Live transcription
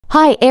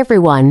Hi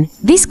everyone,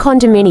 this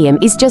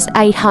condominium is just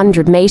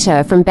 800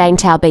 metres from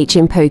Bangtao Beach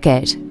in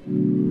Phuket.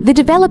 The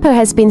developer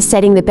has been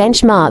setting the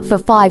benchmark for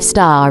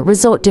 5-star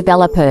resort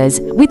developers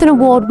with an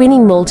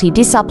award-winning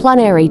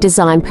multidisciplinary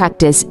design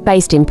practice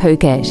based in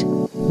Phuket.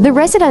 The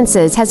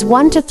residences has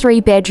 1 to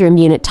 3 bedroom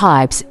unit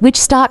types which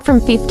start from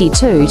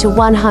 52 to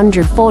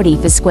 140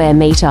 per square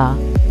metre.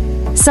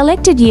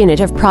 Selected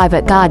unit of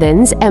private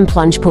gardens and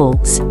plunge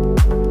pools.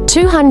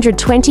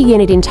 220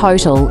 unit in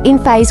total in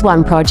Phase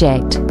 1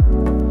 project.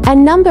 A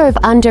number of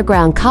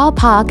underground car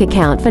park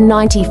account for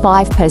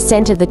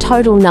 95% of the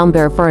total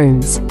number of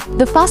rooms.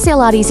 The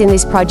facilities in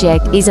this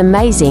project is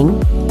amazing.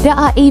 There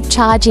are EV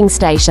charging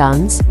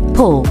stations,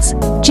 pools,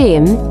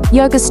 gym,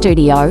 yoga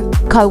studio,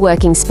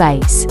 co-working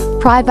space,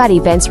 private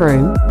events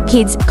room,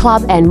 kids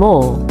club and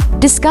more.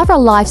 Discover a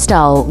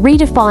lifestyle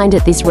redefined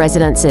at this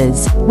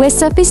residences, where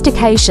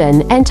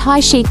sophistication and Thai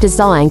chic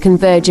design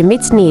converge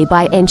amidst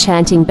nearby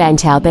enchanting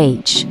Bangtao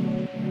Beach.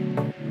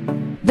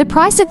 The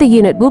price of the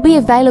unit will be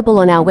available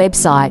on our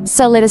website,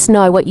 so let us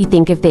know what you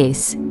think of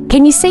this.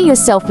 Can you see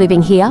yourself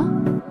living here?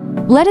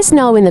 Let us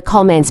know in the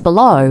comments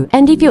below,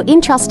 and if you're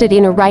interested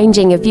in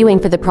arranging a viewing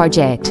for the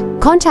project,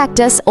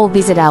 contact us or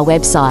visit our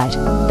website.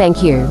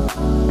 Thank you.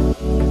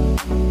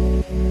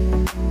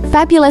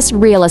 Fabulous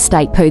Real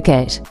Estate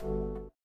Phuket.